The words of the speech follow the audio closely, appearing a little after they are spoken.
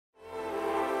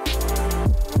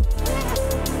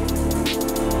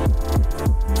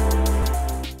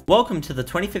Welcome to the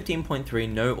 2015.3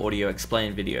 No Audio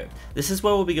Explained video. This is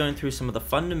where we'll be going through some of the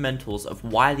fundamentals of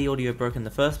why the audio broke in the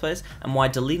first place and why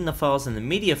deleting the files in the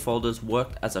media folders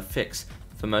worked as a fix,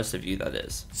 for most of you that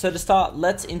is. So to start,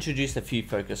 let's introduce a few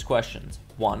focus questions.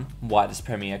 1. Why does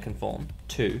Premiere conform?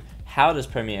 2. How does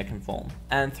Premiere conform?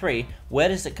 And 3. Where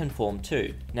does it conform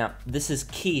to? Now, this is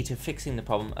key to fixing the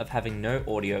problem of having no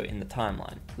audio in the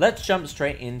timeline. Let's jump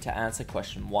straight in to answer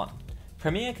question 1.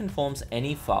 Premiere conforms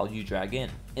any file you drag in.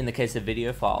 In the case of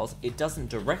video files, it doesn't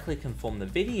directly conform the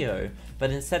video, but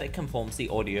instead it conforms the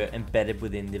audio embedded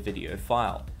within the video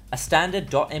file. A standard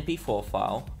 .mp4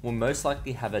 file will most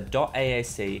likely have a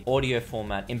 .aac audio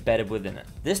format embedded within it.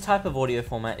 This type of audio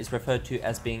format is referred to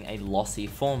as being a lossy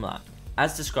format.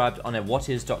 As described on a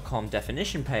whatis.com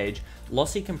definition page,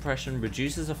 lossy compression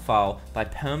reduces a file by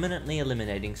permanently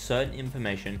eliminating certain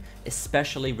information,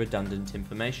 especially redundant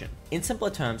information. In simpler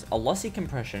terms, a lossy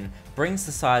compression brings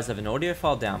the size of an audio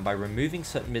file down by removing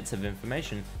certain bits of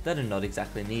information that are not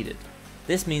exactly needed.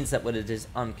 This means that when it is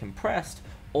uncompressed,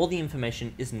 all the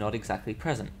information is not exactly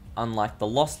present, unlike the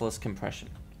lossless compression.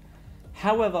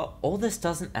 However, all this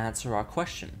doesn't answer our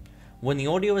question. When the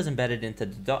audio is embedded into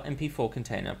the .mp4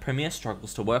 container, Premiere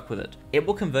struggles to work with it. It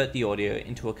will convert the audio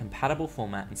into a compatible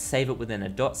format and save it within a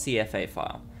 .cfa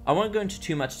file. I won't go into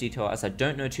too much detail as I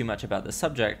don't know too much about the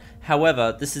subject,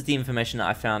 however, this is the information that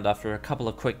I found after a couple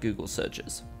of quick Google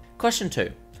searches. Question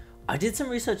 2. I did some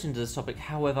research into this topic,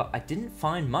 however, I didn't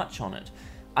find much on it.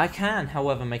 I can,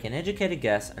 however, make an educated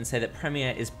guess and say that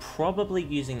Premiere is probably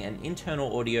using an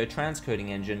internal audio transcoding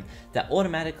engine that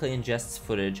automatically ingests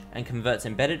footage and converts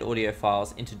embedded audio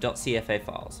files into .cfa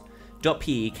files.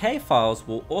 .pek files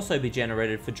will also be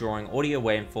generated for drawing audio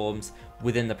waveforms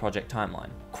within the project timeline.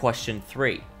 Question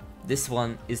 3. This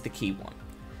one is the key one.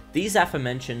 These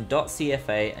aforementioned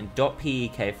 .cfa and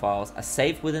 .pek files are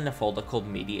saved within a folder called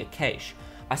Media Cache.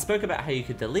 I spoke about how you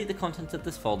could delete the contents of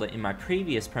this folder in my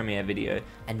previous Premiere video,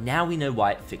 and now we know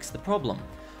why it fixed the problem.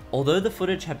 Although the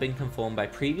footage had been conformed by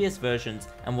previous versions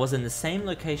and was in the same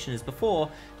location as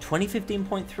before,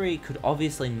 2015.3 could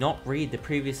obviously not read the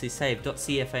previously saved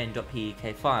 .cfa and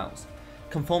 .pek files.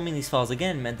 Conforming these files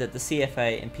again meant that the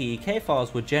CFA and PEK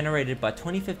files were generated by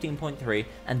 2015.3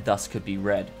 and thus could be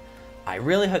read. I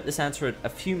really hope this answered a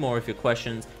few more of your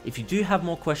questions. If you do have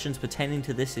more questions pertaining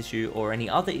to this issue or any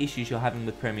other issues you're having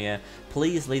with Premiere,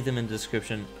 please leave them in the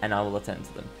description and I will attend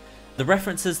to them. The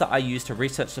references that I used to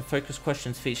research the focus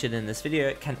questions featured in this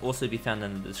video can also be found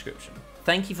in the description.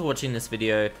 Thank you for watching this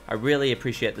video, I really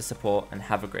appreciate the support and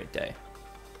have a great day.